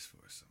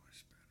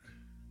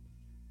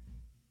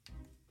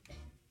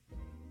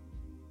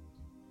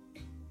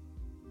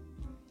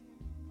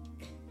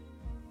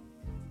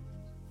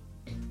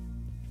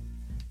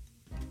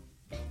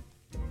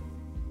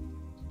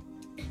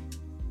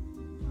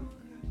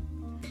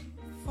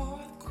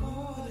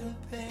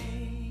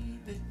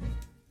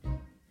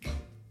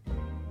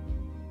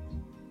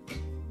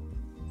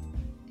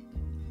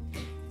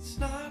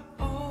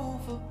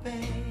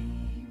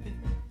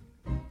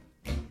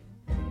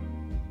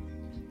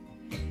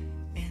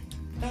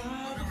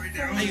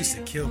I used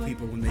to kill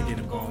people when they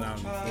didn't ball out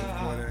in the fourth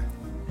quarter.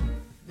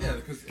 Yeah,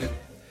 because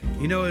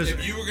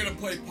If you were gonna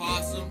play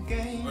possum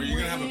or you're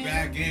gonna have a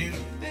bad game,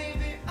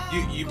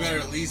 you better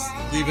at least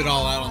leave it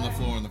all out on the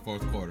floor in the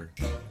fourth quarter.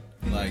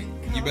 Like,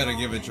 you better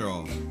give it your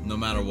all, no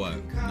matter what.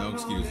 No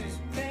excuses.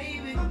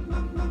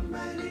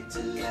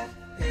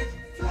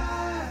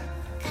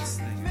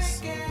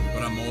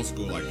 But I'm old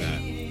school like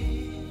that.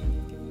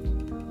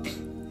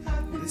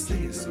 This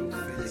thing is so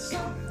fake.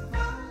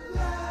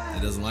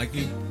 It doesn't like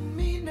you?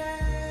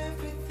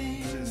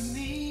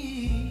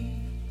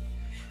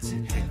 Just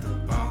take the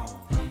ball.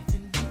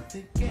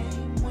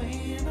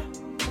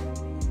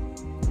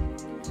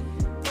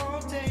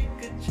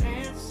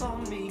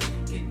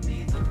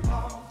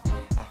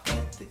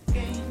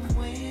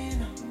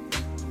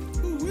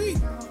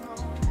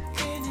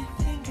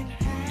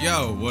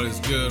 Yo, what is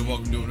good?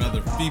 Welcome to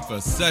another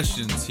FIFA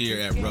Sessions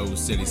here at Rose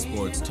City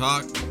Sports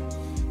Talk.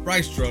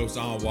 Bryce Strokes,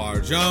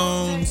 Anwar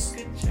Jones.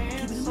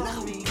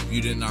 If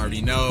you didn't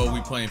already know,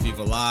 we playing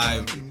FIFA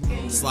Live.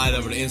 Slide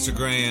over to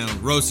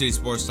Instagram, Rose City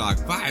Sports Talk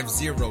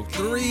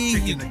 503.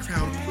 Taking the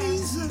crowd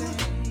pleaser.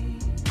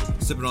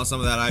 Sipping on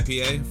some of that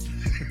IPA.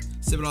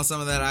 Sipping on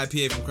some of that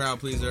IPA from Crowd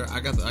Pleaser. I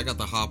got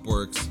the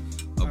Hopworks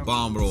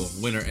Abominable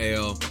Winter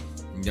Ale.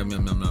 Yum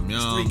yum yum yum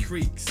yum. Three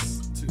Creeks.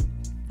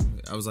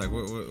 I was like,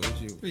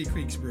 what you? Three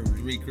Creeks Brewery.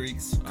 Three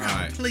Creeks. All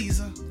right.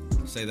 Pleaser.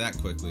 Say that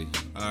quickly.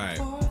 All right.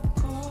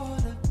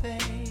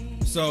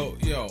 So,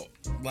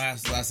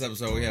 last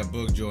episode we had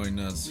Boog join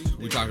us.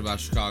 We talked about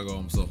Chicago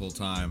almost the whole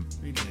time.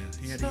 We did.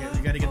 You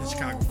got to get the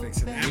Chicago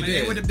fix. We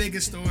did. With the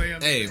biggest story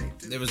of Hey,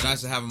 it was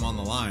nice to have him on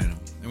the line,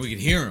 and we could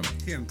hear him.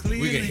 Hear him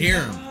clearly. We could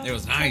hear him. It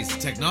was nice.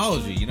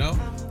 Technology,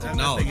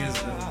 Technology. That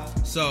thing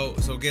is,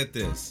 So get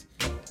this.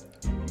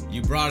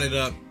 You brought it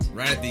up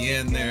right at the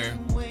end there.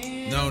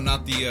 No,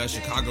 not the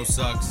Chicago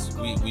sucks.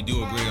 We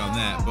do agree on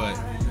that, but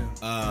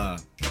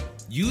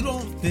you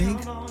don't think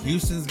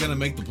Houston's gonna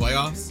make the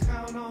playoffs?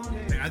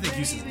 I think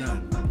Houston's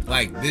done.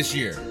 Like this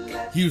year,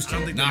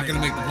 Houston not gonna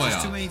make the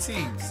playoffs.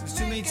 There's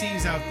too many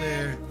teams out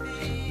there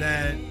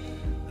that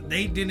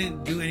they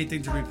didn't do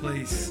anything to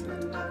replace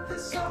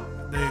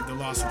the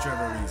loss of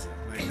Trevor Ariza.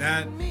 Like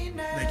that,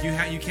 like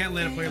you can't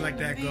let a player like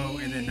that go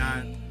and then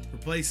not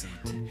replace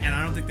him. And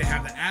I don't think they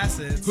have the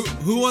assets.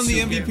 Who won the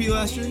MVP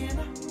last year?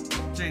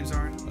 James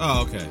Harden.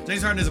 Oh, okay.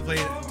 James Harden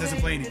doesn't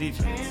play any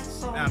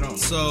defense at all.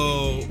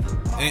 So,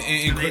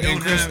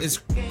 is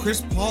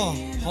Chris Paul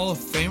Hall of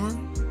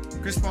Famer?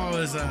 Chris Paul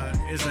is a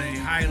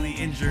highly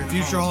injured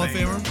Future Hall of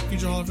Famer.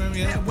 Future Hall of Famer.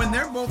 Yeah. When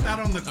they're both out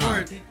on the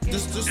court,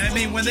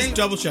 just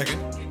double check it.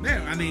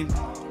 Yeah,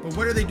 but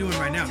what are they doing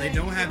right now? They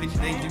do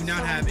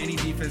not have any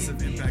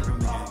defensive impact on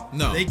the game.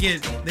 No. They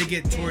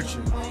get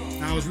tortured.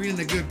 Now, I was reading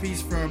a good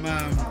piece from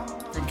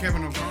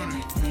Kevin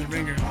O'Connor from The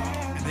Ringer,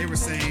 and they were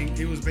saying,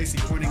 it was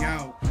basically pointing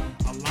out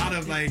a lot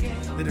of like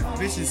the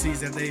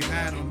deficiencies that they've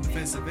had on the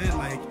defensive end,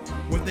 like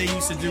what they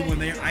used to do when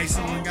they're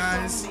isoing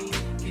guys.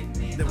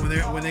 That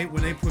when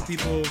they put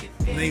people,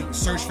 when they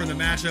search for the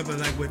matchup,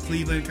 like what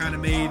Cleveland kind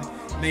of made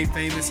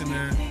famous in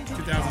the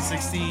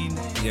 2016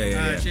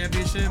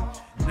 championship.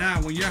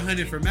 Now, when you're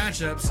hunting for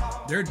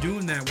matchups, they're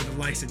doing that with the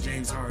likes of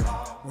James Harden,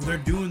 or they're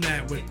doing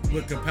that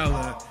with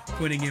Capella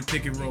putting in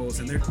pick and rolls,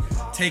 and they're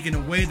taking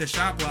away the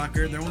shot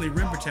blocker, their only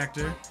rim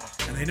protector,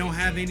 and they don't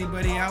have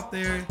anybody out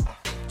there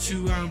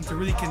to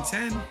really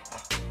contend.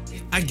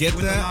 I get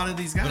with that, a lot of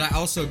these guys. but I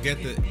also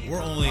get that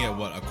we're only at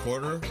a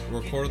quarter? We're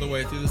a quarter of the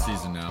way through the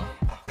season now.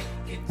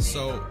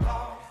 So,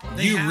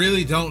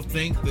 really don't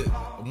think that,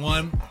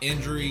 one,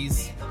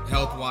 injuries,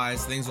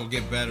 health-wise, things will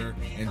get better,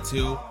 and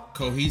two,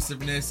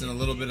 cohesiveness and a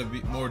little bit of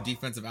more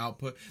defensive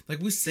output. Like,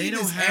 we see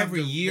this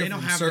every year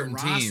from certain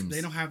teams.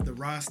 They don't have the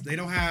roster. They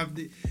don't have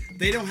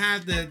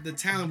the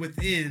talent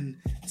within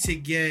to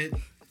get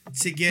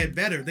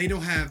better. They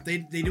don't have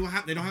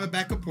a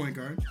backup point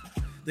guard.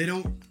 They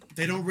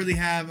don't really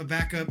have a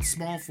backup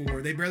small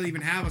forward. They barely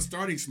even have a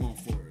starting small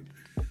forward.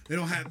 They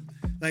don't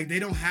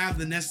have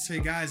the necessary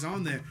guys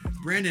on there.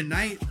 Brandon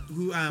Knight,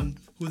 who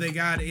they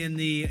got in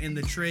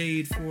the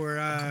trade for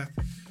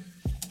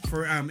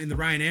in the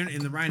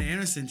Ryan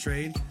Anderson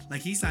trade,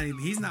 like he's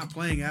not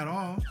playing at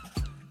all.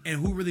 And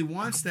who really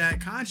wants that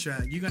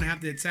contract? You're gonna have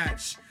to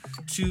attach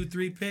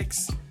 2-3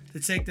 picks to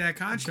take that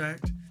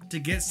contract to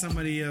get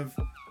somebody of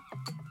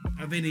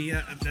any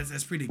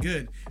that's pretty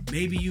good.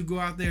 Maybe you go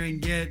out there and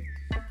get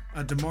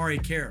a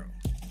DeMarre Carroll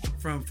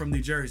from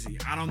New Jersey.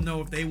 I don't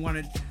know if they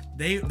wanted.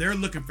 They're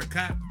looking for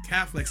cap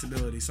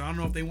flexibility, so I don't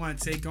know if they want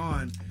to take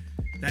on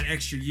that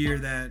extra year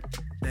that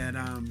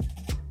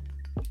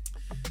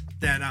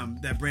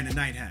Brandon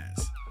Knight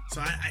has.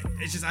 So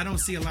I don't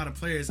see a lot of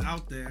players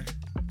out there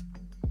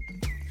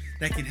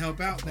that can help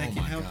out. That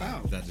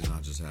did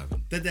not just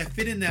happen. That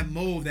fit in that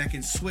mold, that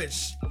can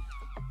switch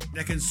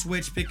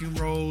pick and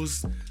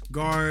rolls,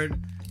 guard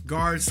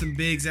some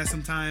bigs at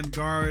some time,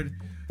 guard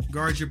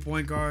your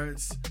point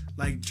guards.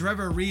 Like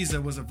Trevor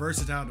Ariza was a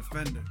versatile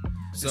defender.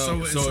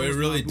 So it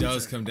really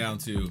does come down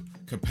to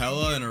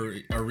Capella and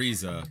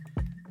Ariza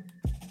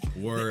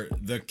were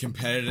the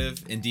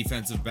competitive and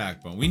defensive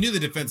backbone. We knew the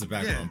defensive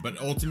backbone, but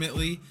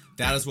ultimately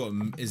that is what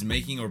is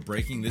making or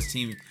breaking this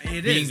team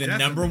being the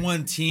number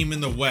one team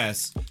in the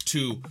West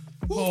to,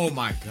 oh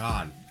my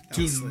God,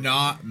 to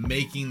not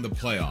making the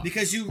playoffs.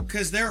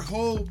 Because their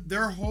whole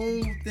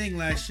thing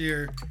last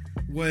year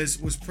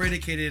was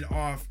predicated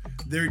off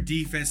their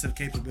defensive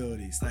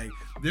capabilities. Like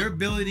their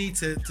ability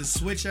to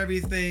switch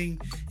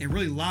everything and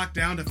really lock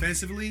down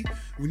defensively.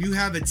 When you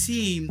have a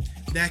team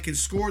that can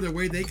score the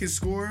way they can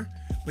score,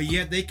 but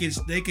yet they can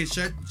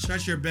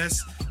shut your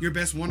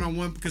best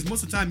one-on-one, because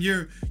most of the time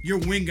your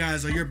wing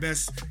guys are your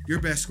best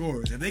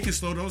scorers. If they can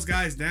slow those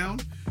guys down,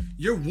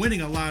 you're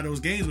winning a lot of those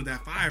games with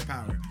that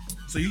firepower.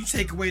 So you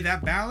take away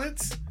that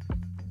balance,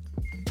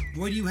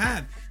 what do you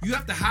have? You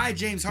have to hide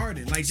James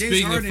Harden. Like James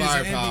Speaking Harden of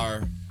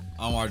firepower,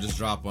 Anwar just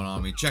dropped one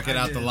on me. Check it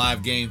out, the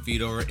live game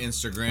feed over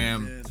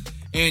Instagram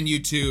and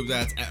YouTube.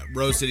 That's at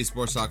Rose City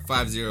Sports Talk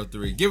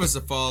 503. Give us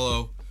a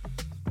follow.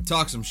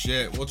 Talk some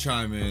shit. We'll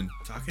chime in.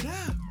 Talk it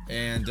out.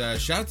 And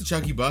shout out to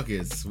Chucky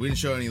Buckets. We didn't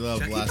show any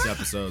love last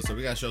episode, so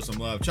we gotta show some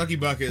love. Chucky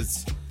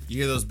Buckets. You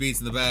hear those beats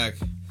in the back?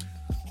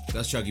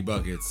 That's Chucky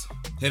Buckets.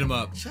 Hit him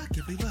up.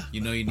 Chucky Buckets.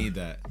 You know you need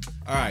that.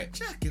 All right.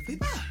 Chucky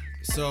Buckets.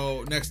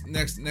 So next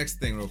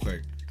thing, real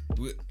quick.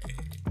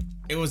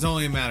 It was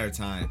only a matter of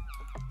time.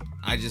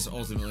 I just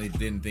ultimately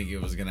didn't think it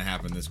was gonna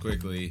happen this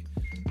quickly.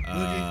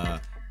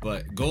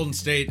 But Golden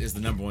State is the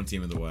number one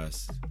team in the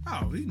West.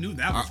 Oh, we knew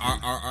that was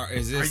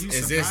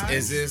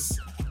Is this?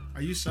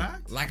 Are you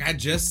shocked? Like I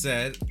just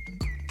said,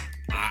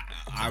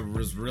 I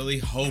was really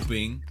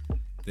hoping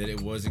that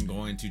it wasn't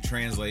going to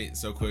translate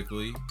so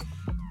quickly.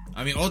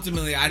 I mean,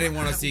 ultimately, I didn't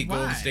want to see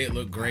Golden State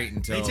look great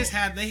until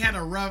they had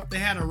a rough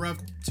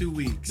 2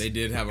 weeks. They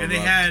did have a and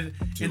rough they had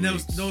 2 and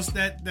weeks. those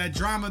that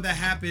drama that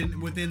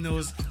happened within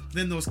those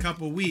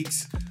couple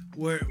weeks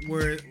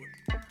where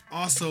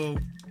also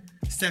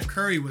Steph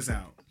Curry was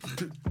out.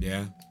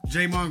 Yeah.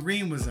 Draymond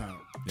Green was out.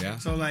 Yeah.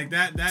 So like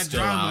that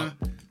Still drama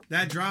out.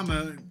 that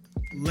drama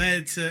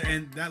led to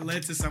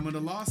some of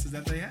the losses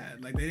that they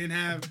had. Like they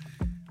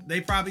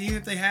probably, even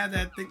if they had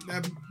that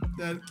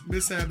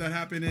mishap that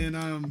happened in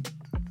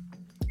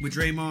with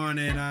Draymond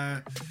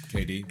and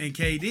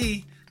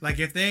KD, like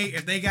if they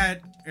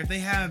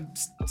have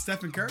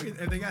Stephen Curry,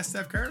 if they got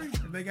Steph Curry,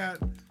 if they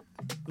got a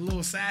little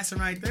assassin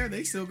right there,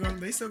 they still gonna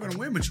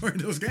win majority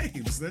of those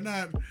games. They're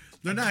not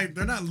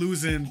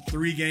losing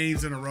 3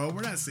 games in a row.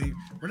 We're not seeing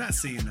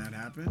that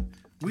happen.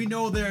 We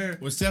know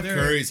Was Steph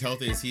Curry's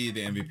healthy? Is he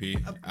the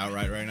MVP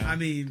outright right now? I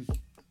mean,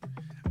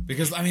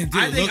 because I mean, dude,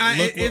 I think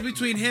it's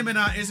between him and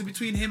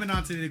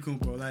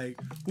Antetokounmpo. Like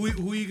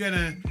who you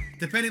gonna,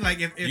 depending, like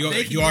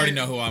if you already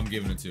know who I'm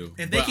giving it to.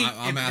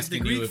 I'm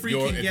asking you if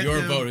your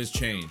vote has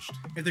changed.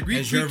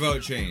 Has your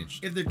vote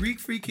changed? If the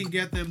Greek Freak can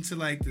get them to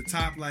like the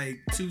top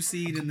 2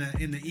 seed in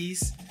the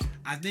East,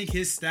 I think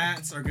his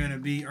stats are gonna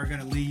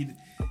lead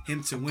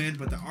him to win.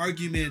 But the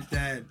argument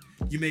that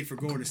you make for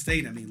Golden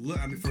State,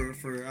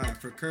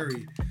 for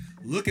Curry,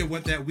 look at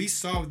what we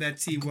saw what that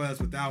team was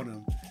without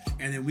him,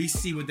 and then we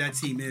see what that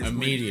team is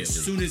immediately.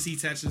 As soon as he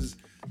touches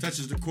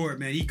the court,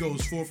 man, he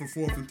goes 4 for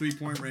 4 from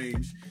 3-point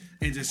range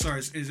and just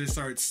starts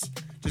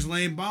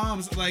laying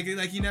bombs like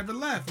he never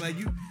left. Like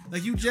you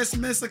just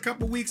missed a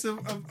couple weeks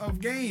of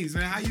games,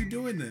 man. How you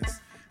doing this?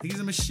 He's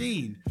a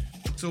machine.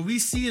 So we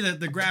see that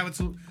the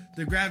gravity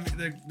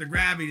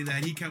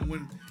that he comes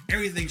when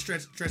everything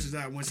stretches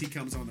out once he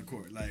comes on the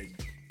court. Like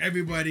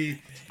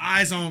everybody,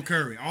 eyes on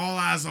Curry, all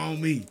eyes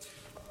on me.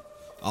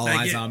 All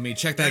eyes on me.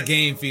 Check that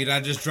game feed. I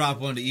just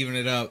dropped one to even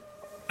it up.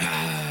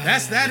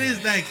 That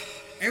is like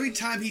every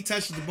time he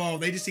touches the ball,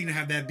 they just seem to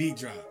have that beat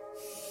drop.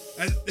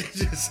 That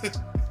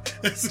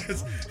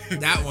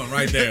one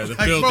right there, the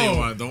filthy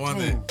one, the one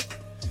that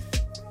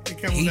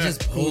he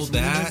just pulled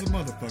that. A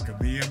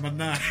motherfucker, me and my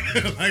nine.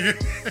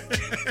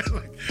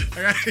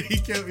 He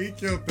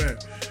killed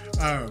that.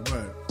 But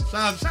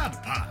shout out to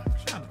Pac.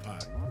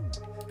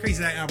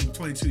 Crazy that album,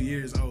 22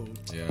 years old.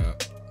 Yeah,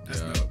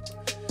 that's dope.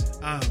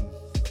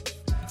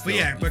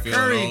 But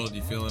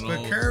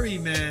Curry,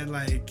 man,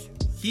 like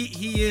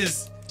he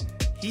is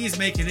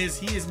making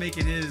his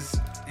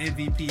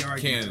MVP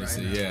argument.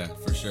 Candidacy, right now. Yeah,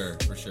 for sure.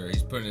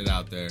 He's putting it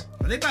out there.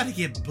 But they about to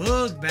get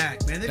Boog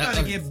back, man. They about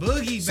to get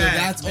Boogie back. So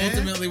that's man.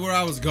 ultimately where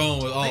I was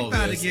going with all of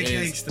this. They about to get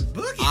Gangsta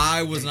Boogie.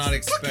 I was not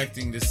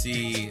expecting to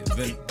see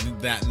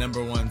that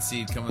number one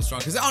seed coming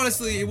strong, because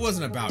honestly, it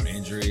wasn't about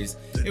injuries.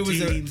 It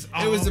was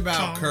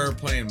about Kerr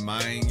playing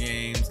mind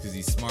games because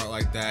he's smart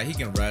like that. He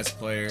can rest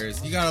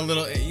players. You got a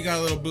little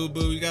boo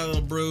boo. You got a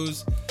little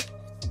bruise.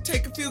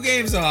 Take a few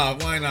games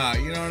off. Why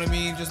not? You know what I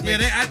mean?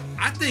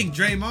 I think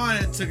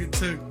Draymond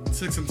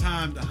took some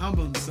time to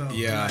humble himself.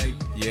 And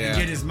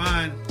get his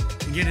mind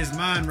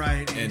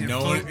right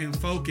and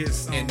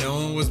focus. And no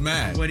one was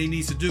mad. What he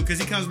needs to do, because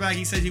he comes back.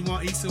 He says he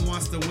still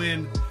wants to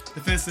win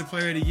Defensive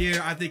Player of the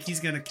Year. I think he's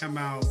gonna come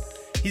out.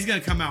 He's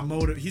gonna come out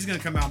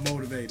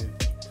motivated.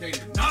 They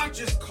did not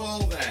just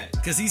call that,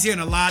 because he's hearing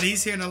a lot.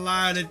 He's hearing a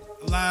lot of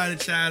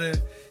chatter.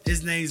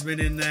 His name's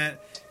been in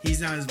that.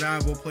 he's not as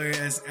valuable player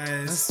as.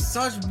 That's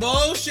such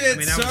bullshit,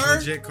 that sir. was a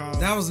legit call.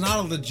 That was not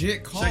a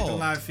legit call. Check the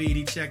live feed.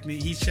 He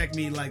checked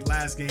me like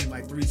last game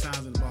like 3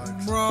 times in the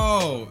box.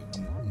 Bro,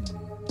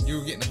 you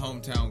were getting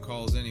hometown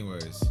calls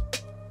anyways.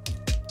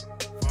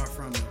 Far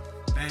from it.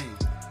 Bang.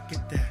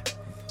 Get that.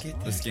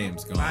 This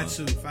game's gone.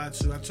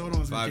 5-2. I told him I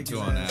was going to kick his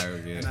on ass.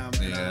 aggregate. And I'm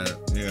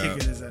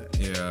kicking his ass.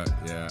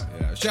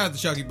 Yeah. Shout out to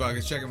Chucky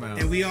Buckets. Check him out.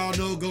 And we all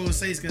know Golden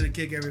State's going to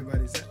kick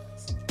everybody's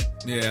ass.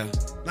 Yeah.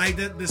 Like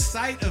the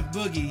sight of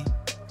Boogie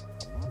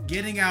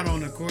getting out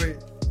on the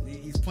court.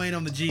 He's playing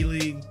on the G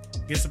League.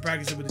 Gets to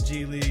practice with the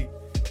G League.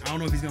 I don't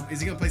know if is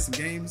he gonna play some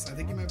games? I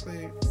think he might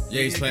play.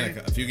 Yeah, he's playing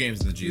a few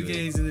games in the G League. A few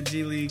games in the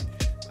G League.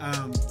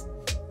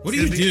 What do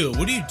you do?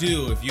 What do you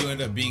do if you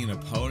end up being an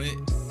opponent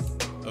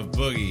of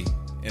Boogie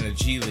in a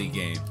G League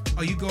game?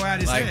 Oh, you go at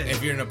his like head.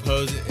 if you're an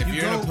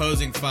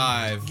opposing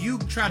 5, you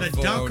try to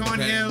dunk on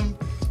him.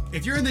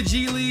 If you're in the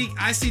G League,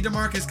 I see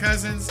DeMarcus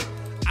Cousins.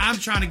 I'm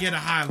trying to get a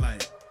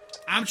highlight.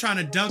 I'm trying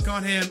to dunk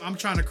on him. I'm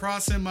trying to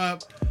cross him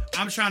up.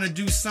 I'm trying to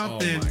do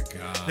something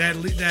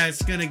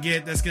that's gonna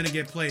get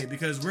played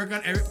because there's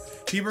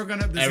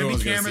gonna be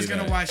cameras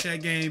gonna watch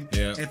that game.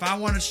 Yeah. If I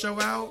want to show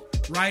out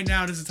right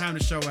now, this is the time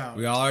to show out.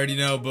 We already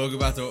know Boogie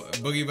about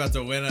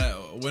to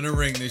win a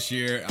ring this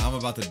year. I'm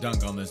about to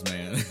dunk on this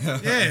man.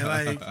 Yeah,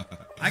 like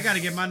I got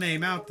to get my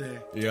name out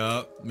there.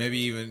 Yup. Maybe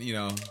even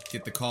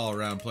get the call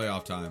around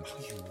playoff time. Oh,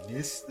 you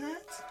missed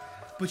that?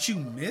 But you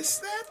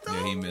missed that though?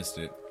 Yeah, he missed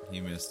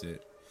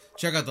it.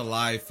 Check out the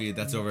live feed.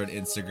 That's over at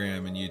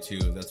Instagram and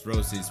YouTube. That's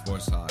Rose City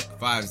Sports Talk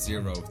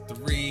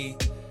 503.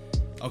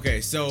 Okay,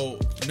 so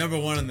number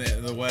 1 in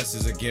the West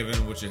is a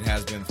given, which it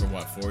has been for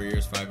 4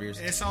 years, 5 years.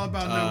 It's all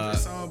about number.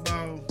 It's all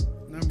about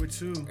number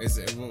 2.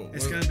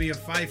 It's gonna be a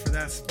fight for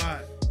that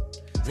spot.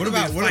 What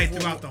about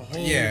throughout the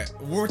whole? Yeah,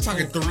 we're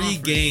talking 3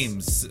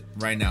 games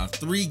right now.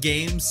 3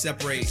 games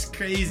separate. It's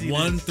crazy.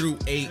 1 through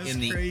 8 That's in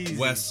the crazy.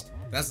 West.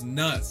 That's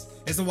nuts.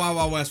 It's the Wild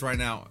Wild West right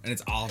now, and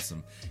it's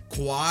awesome.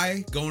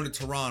 Kawhi going to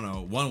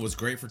Toronto, 1 was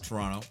great for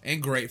Toronto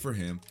and great for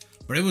him,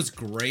 but it was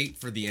great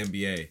for the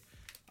NBA.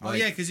 Oh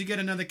yeah, because you get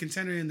another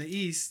contender in the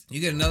East.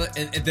 You get another,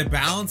 and the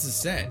balance is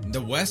set.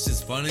 The West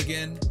is fun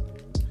again.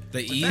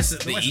 The East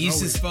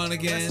is fun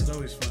again. The West is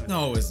always fun.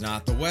 No, it's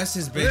not. The West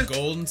has been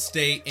Golden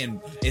State,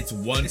 and it's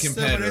one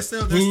competitor.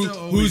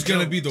 Who's going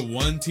to be the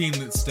one team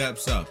that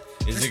steps up?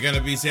 Is it going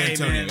to be San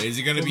Antonio? Is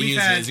it going to be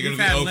Houston? Is it going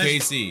to be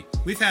OKC?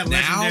 We've had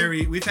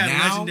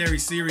legendary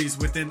series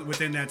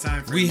within that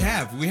time frame. We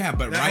have,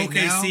 but that right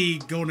now,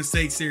 OKC Golden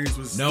State series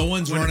was no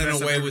one's running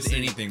away with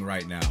anything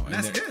right now. And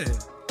that's good.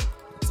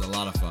 It's a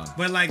lot of fun.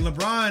 But like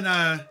LeBron's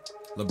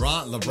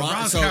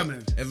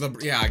coming.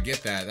 Yeah, I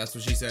get that. That's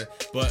what she said.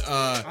 But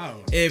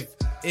if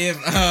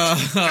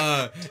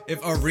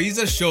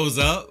Ariza shows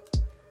up,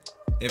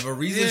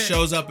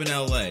 shows up in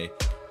LA,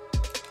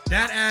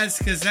 that adds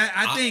because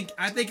I think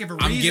if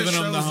Ariza I'm giving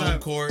them the home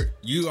court.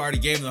 You already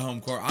gave them the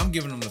home court. I'm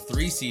giving them the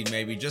 3 seed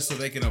maybe just so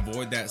they can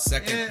avoid that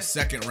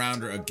second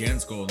rounder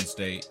against Golden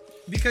State.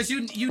 Because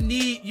you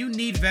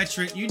need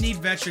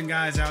veteran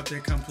guys out there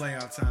come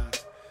playoff time,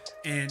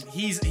 and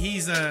he's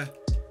been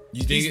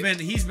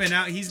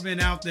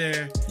out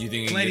there. You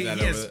think he can get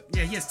that over it?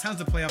 Yeah, he has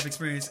tons of playoff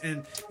experience,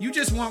 and you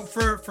just want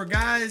for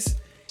guys.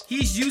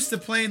 He's used to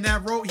playing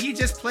that role. He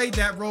just played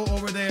that role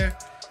over there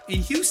in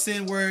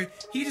Houston, where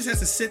he just has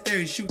to sit there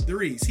and shoot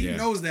threes. He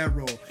knows that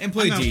role and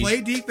play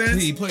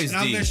defense. He plays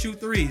and I'm gonna shoot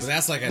threes. But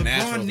that's like a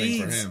natural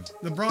thing for him.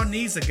 LeBron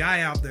needs a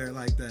guy out there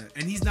like that,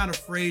 and he's not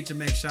afraid to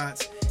make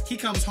shots. He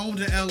comes home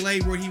to LA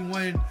where he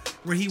won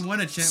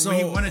a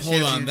championship.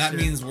 Hold on, that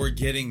means we're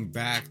getting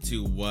back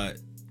to what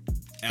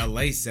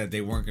LA said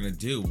they weren't going to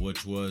do,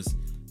 which was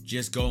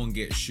just go and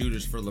get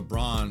shooters for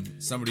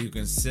LeBron, somebody who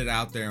can sit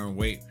out there and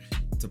wait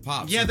to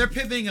pop. Yeah, they're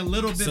pivoting a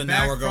little bit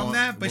back from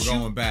that, but we're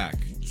going back.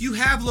 You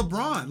have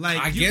LeBron.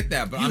 I get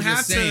that, but I'm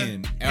just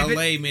saying,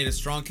 LA made a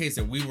strong case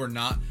that we were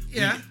not.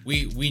 Yeah,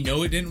 we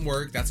know it didn't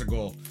work. That's a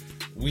goal.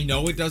 We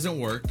know it doesn't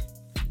work.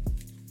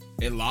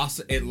 It lost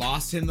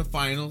him the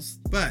finals,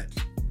 but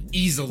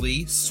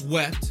easily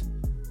swept.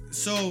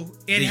 So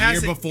it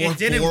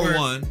didn't work.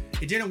 4-1.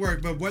 It didn't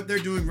work, but what they're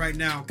doing right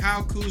now,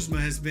 Kyle Kuzma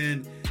has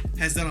done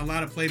a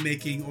lot of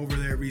playmaking over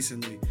there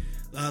recently.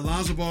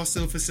 Lonzo Ball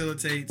still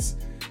facilitates.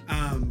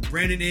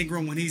 Brandon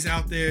Ingram, when he's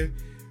out there,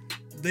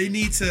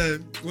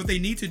 what they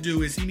need to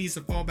do is he needs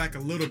to fall back a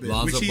little bit.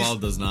 Lonzo Ball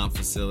does not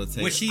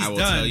facilitate. Which he's I will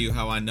tell you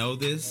how I know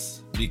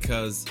this,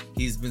 because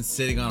he's been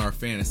sitting on our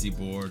fantasy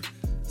board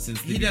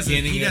since the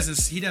beginning. He doesn't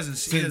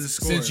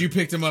score. Since you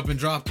picked him up and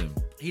dropped him.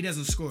 He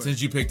doesn't score.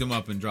 Since you picked him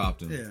up and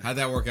dropped him. Yeah. How'd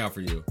that work out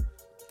for you?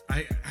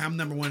 I'm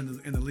number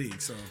 1 in the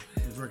league, so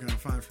it's working out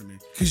fine for me.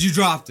 Because you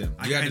dropped him.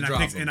 You had to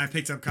drop him. And I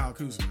picked up Kyle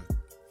Kuzma.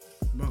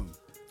 Boom.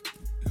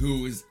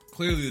 Who is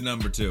clearly the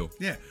number 2.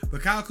 Yeah,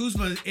 but Kyle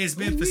Kuzma has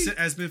been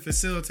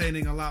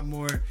facilitating a lot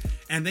more,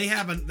 and they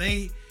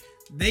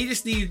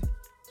just need.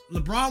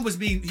 LeBron was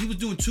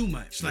doing too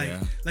much.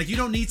 Like you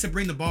don't need to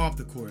bring the ball up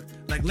the court.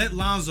 Like let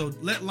Lonzo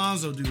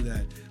do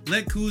that.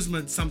 Let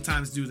Kuzma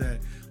sometimes do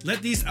that.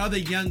 Let these other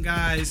young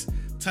guys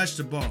touch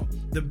the ball.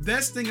 The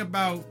best thing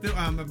about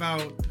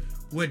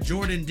what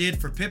Jordan did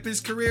for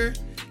Pippen's career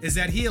is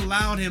that he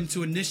allowed him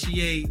to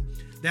initiate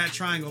that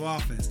triangle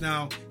offense.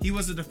 Now, he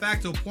was a de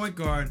facto point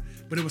guard,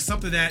 but it was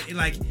something that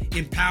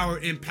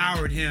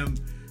empowered him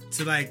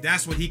to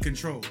that's what he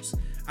controls.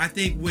 I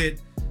think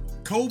with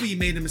Kobe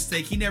made the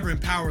mistake, he never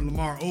empowered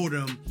Lamar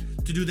Odom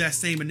to do that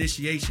same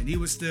initiation. He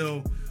was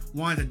still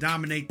wanting to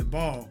dominate the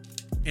ball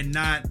and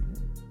not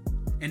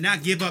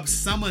give up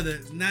some of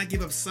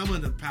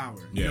the power.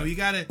 Yeah. You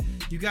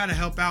gotta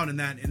help out in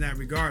that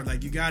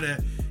regard. You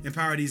gotta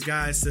empower these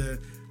guys to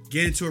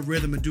get into a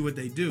rhythm and do what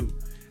they do.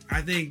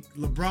 I think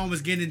LeBron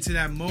was getting into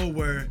that mode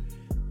where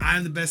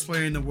I'm the best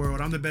player in the world.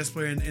 I'm the best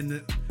player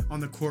on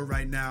the court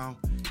right now.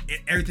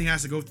 Everything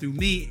has to go through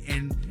me,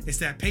 and it's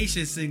that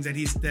patience thing that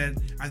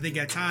I think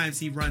at times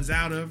he runs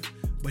out of,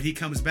 but he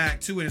comes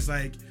back to it. It's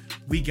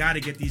we got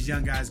to get these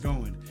young guys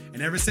going.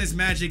 And ever since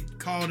Magic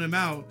called him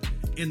out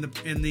in the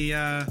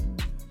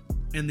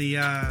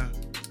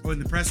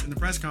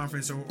press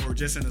conference or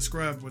just in the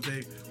scrub,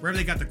 wherever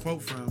they got the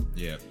quote from,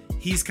 yeah,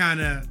 he's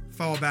kind of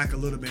fall back a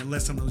little bit and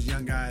let some of those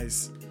young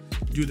guys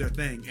do their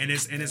thing, and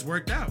it's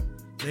worked out.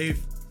 They're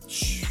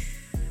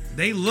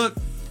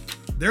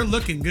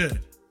looking good.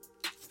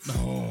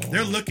 Oh.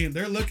 They're looking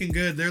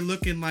good. They're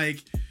looking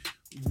like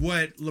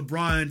what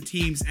LeBron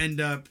teams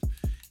end up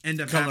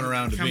coming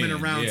around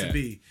to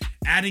be.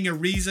 Adding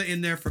Ariza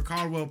in there for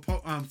Caldwell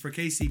for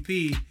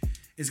KCP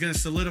is going to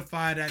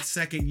solidify that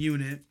second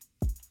unit,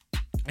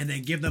 and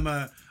then give them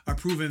a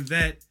proven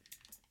vet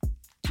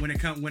when it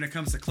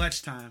comes to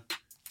clutch time.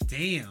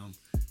 Damn.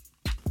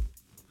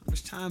 How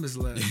much time is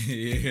left?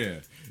 Yeah.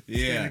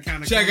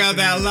 Check out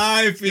that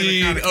live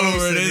feed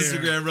over at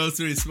Instagram, Road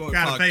City Smoke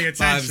Talk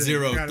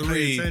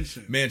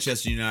 503.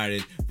 Manchester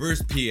United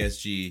versus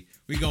PSG.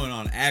 We going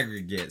on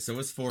aggregate, so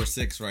it's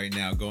 4-6 right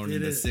now, going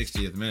into the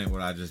 60th minute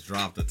where I just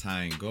dropped a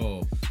tying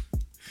goal.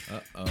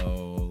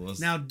 Uh-oh.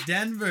 Now,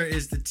 Denver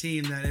is the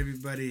team that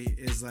everybody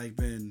is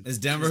been... Is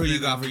Denver who you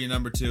got for your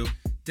number 2?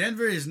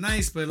 Denver is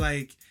nice, but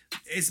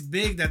it's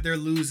big that they're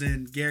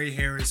losing Gary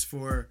Harris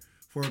for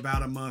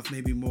about a month,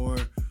 maybe more.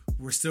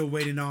 We're still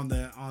waiting on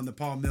the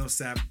Paul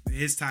Millsap,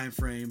 his time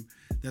frame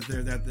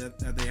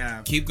that they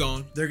have. Keep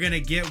going. They're gonna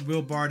get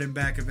Will Barton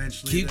back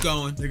eventually. Keep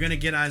going. They're gonna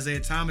get Isaiah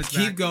Thomas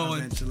back. Keep going.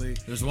 Eventually.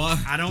 There's one.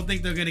 I don't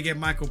think they're gonna get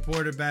Michael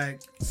Porter back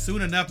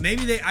soon enough.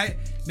 Maybe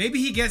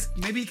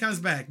he comes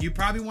back. You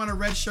probably want to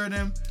redshirt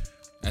him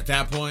at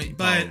that point.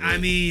 But probably. I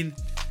mean,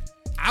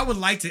 I would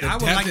like to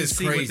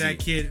see crazy. what that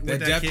kid. The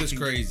depth is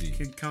crazy.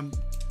 Can come.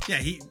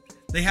 Yeah,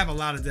 they have a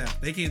lot of depth.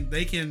 They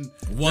can.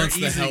 Once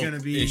the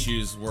health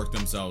issues work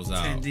themselves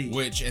out, 10 deep.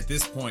 Which at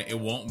this point it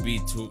won't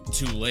be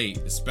too late,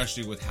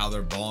 especially with how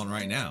they're balling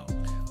right now.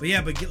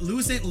 But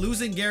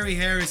losing Gary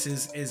Harris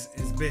is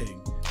big.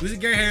 Losing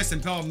Gary Harris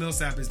and Paul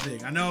Millsap is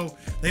big. I know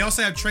they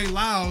also have Trey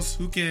Lyles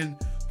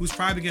who's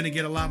probably going to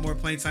get a lot more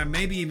playing time.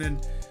 Maybe even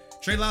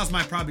Trey Lyles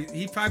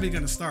he's probably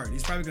going to start.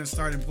 He's probably going to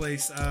start in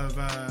place of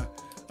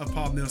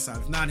Paul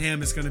Millsap. If not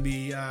him, it's going to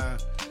be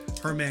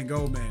Herman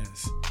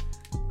Gomez.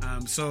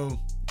 So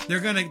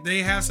they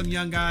have some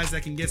young guys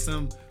that can get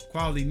some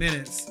quality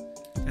minutes,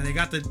 and they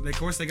got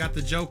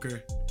the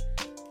Joker.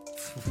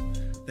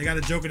 They got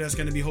a Joker that's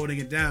going to be holding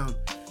it down.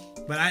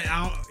 But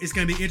it's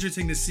going to be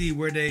interesting to see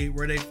where they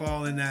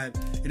fall in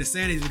the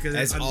standings, because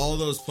as all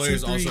those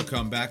players also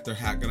come back, they're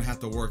going to have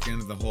to work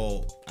into the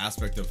whole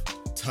aspect of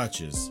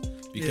touches,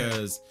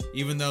 because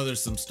even though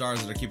there's some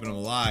stars that are keeping them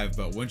alive,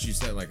 but once you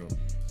set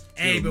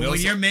when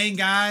your main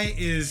guy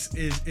is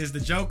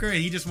the Joker and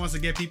he just wants to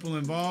get people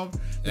involved,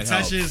 the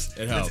touches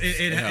it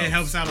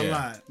helps out a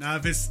lot. Now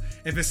if it's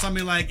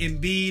something like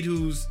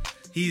Embiid,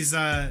 he's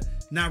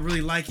not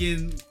really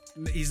liking,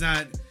 he's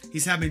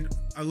having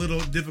a little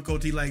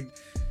difficulty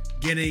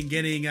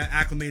getting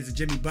acclimated to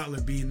Jimmy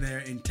Butler being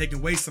there and taking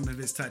away some of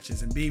his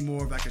touches and being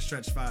more of a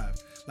stretch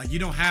five. You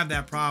don't have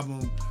that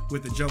problem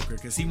with the Joker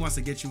because he wants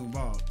to get you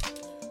involved.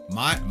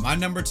 My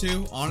number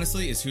 2,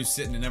 honestly, is who's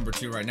sitting at number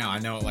 2 right now. I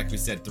know, like we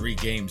said, 3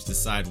 games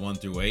decide 1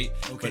 through 8.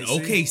 OKC? But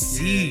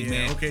OKC,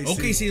 man.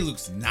 OKC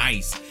looks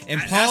nice.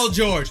 And Paul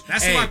George.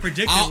 That's what I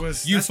predicted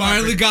was. You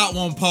finally got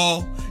one,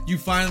 Paul. You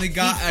finally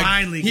got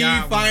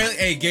one.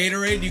 Hey,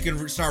 Gatorade, you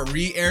can start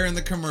re-airing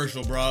the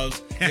commercial,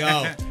 bros.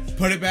 Yo,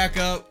 put it back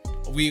up.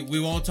 We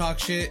won't talk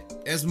shit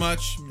as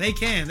much. They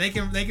can put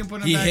him back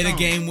on. He hit a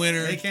game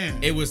winner. They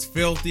can. It was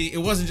filthy. It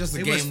wasn't just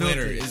a game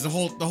winner. It's the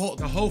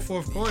whole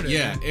fourth quarter.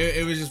 Yeah,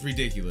 it was just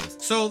ridiculous.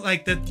 So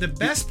the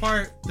best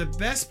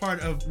part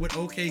of what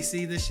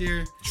OKC this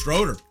year,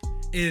 Schroeder,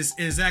 is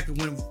exactly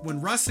when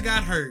Russ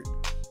got hurt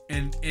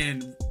and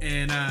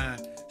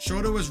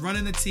Schroeder was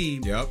running the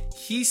team. Yep.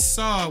 He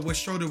saw what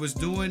Schroeder was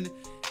doing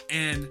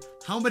and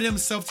humbled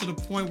himself to the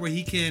point where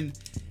he can.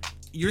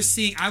 You're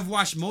seeing. I've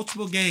watched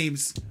multiple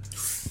games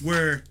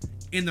where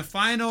in the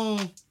final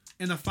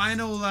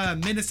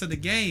minutes of the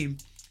game,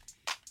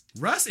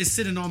 Russ is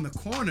sitting on the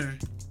corner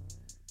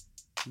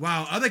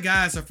while other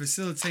guys are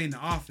facilitating the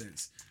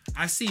offense.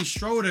 I've seen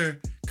Schroeder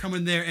come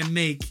in there and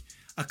make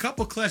a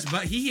couple clutch,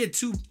 but he hit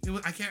two.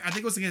 I think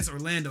it was against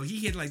Orlando. He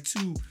hit like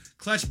 2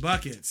 clutch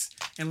buckets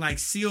and like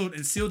sealed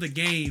the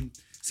game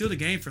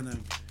for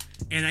them.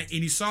 And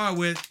you saw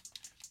it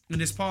in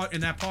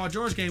that Paul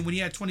George game when he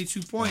had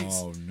 22 points.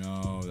 Oh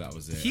no, that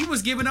was it. He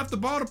was giving up the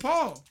ball to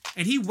Paul,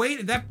 and he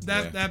waited.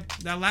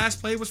 That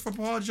last play was for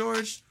Paul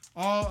George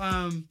all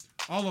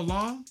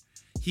along.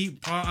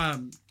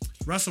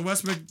 Russell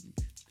Westbrook,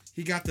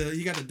 he got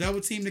the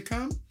double team to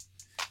come,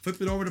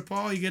 flipped it over to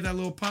Paul. You get that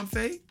little pump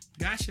fake.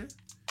 Gotcha.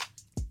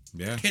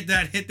 Yeah. Hit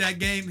that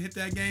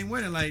game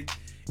winner. Like,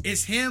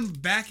 it's him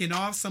backing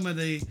off some of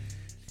the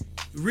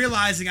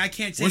realizing I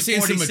can't take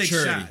 46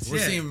 shots. We're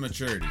seeing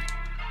maturity.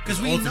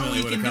 Because we know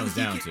he what can it comes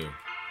do. down to.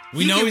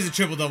 We know he's a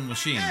triple double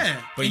machine.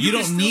 Yeah, but you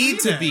don't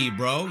need to be,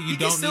 bro. You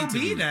don't need to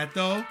be that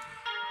though.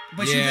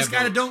 But you just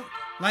gotta go.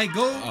 Oh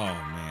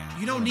man.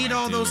 You don't need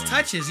all those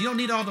touches. You don't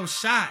need all those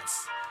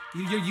shots.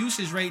 Your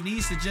usage rate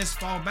needs to just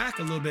fall back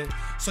a little bit,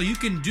 so you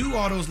can do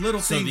all those little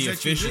things. So the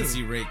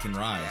efficiency rate can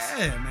rise.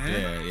 Yeah,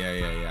 man.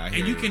 Yeah.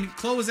 And you can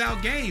close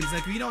out games.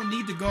 Like, you don't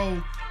need to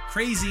go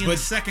crazy in the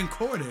second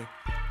quarter.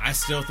 I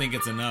still think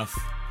it's enough.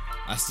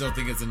 That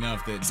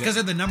it's because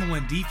they're the number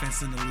 1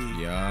 defense in the league.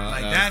 Yeah,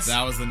 like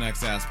that was the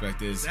next aspect.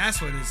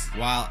 That's what it is.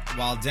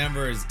 While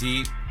Denver is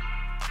deep,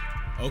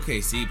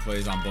 OKC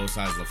plays on both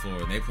sides of the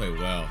floor, and they play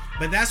well.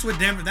 But that's what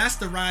Denver. That's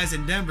the rise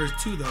in Denver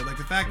too, though. Like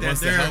the fact that once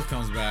the health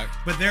comes back.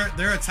 But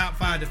they're a top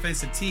 5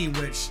 defensive team,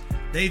 which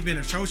they've been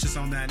atrocious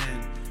on that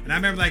end. And I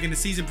remember, like, in the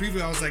season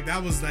preview, I was like,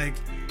 that was like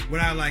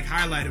what I like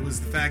highlighted was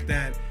the fact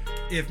that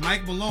if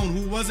Mike Malone,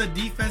 who was a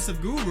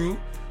defensive guru,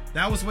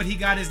 that was what he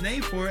got his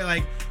name for.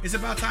 Like, it's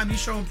about time you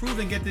show improve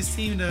and get this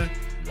team to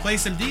play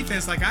some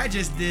defense like I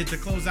just did to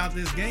close out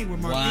this game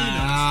with Marquinhos.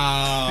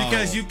 Wow.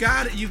 Because you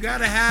got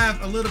to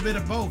have a little bit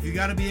of both. You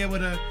got to be able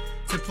to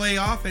play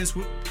offense.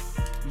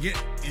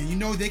 And you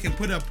know they can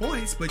put up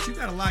points, but you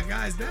got to lock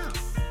guys down.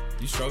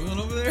 You struggling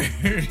over there?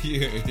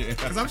 Yeah.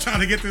 Because I'm trying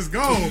to get this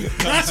goal.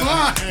 That's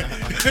why.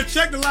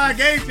 Check the live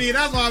game feed.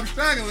 That's why I'm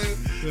struggling.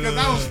 Because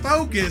I was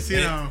focused, you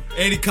know.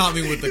 And he caught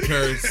me with the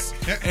curse.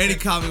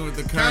 Caught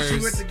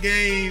you with the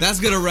game. That's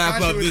going to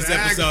wrap up this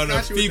episode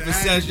of FIFA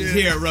Sessions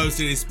here at Rose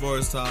City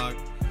Sports Talk.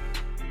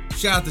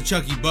 Shout out to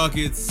Chucky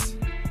Buckets.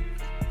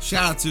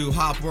 Shout out to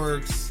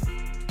Hopworks.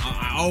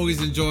 I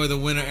always enjoy the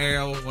winter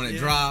arrow when it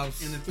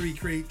drops. In the Three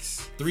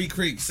Creeks. Three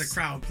Creeks. It's a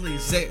crowd,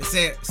 please. Say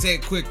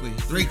it quickly.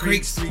 Three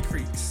Creeks. Three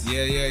Creeks.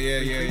 Yeah.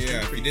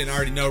 If you didn't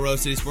already know,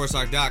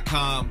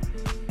 RoseCitySportsTalk.com.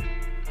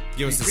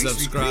 Give us a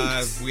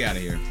subscribe. We out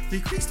of here.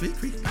 Three Creeks.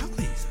 Crowd,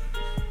 please.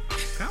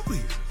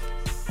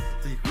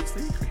 Three Creeks.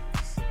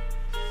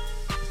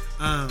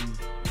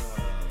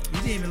 You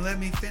didn't even let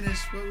me finish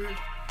what we're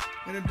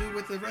gonna do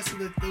with the rest of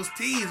those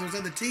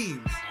other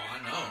teams. Oh, I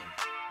know.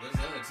 There's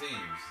other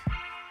teams.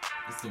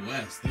 It's the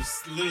West.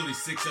 There's literally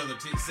 6 other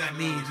teams. 7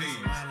 other teams.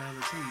 A lot of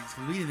other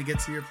teams. We need to get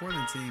to your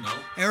Portland team.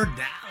 No. Or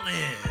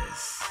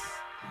Dallas.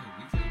 Oh,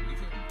 we